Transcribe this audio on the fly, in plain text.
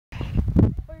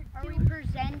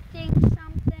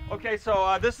Okay,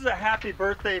 so this is a happy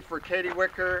birthday for Katie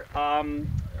Wicker.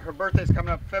 Her birthday's coming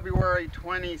up February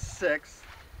 26th.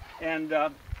 And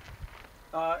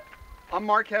I'm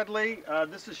Mark Headley.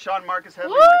 This is Sean Marcus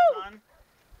Headley, my son.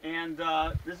 And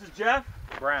this is Jeff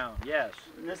Brown, yes.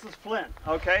 And this is Flint.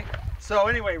 Okay, so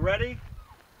anyway, ready?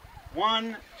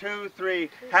 1, 2, 3.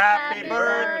 Happy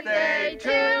birthday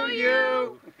to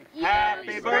you.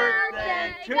 Happy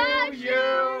birthday to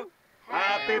you.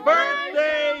 Happy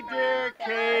birthday, dear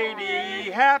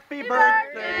Katie. Happy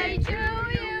birthday to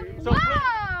you. So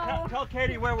Flint, tell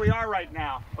Katie where we are right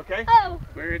now, okay? Oh.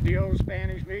 We're at the old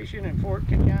Spanish Mission in Fort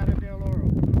Cañada del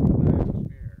Oro.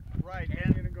 Right.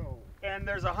 10 years ago. And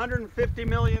there's $150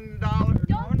 million, Don't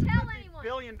tell anyone.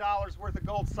 $billion worth of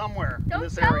gold somewhere in Don't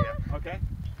this tell area. him. Okay?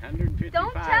 155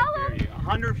 Don't tell him. billion.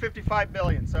 155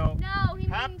 billion. So No, he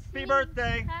happy means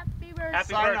birthday. Happy birthday.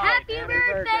 Happy Sign birthday. off. Happy Happy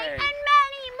birthday birthday. and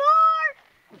many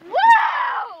more.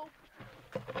 Woo!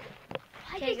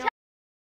 Okay,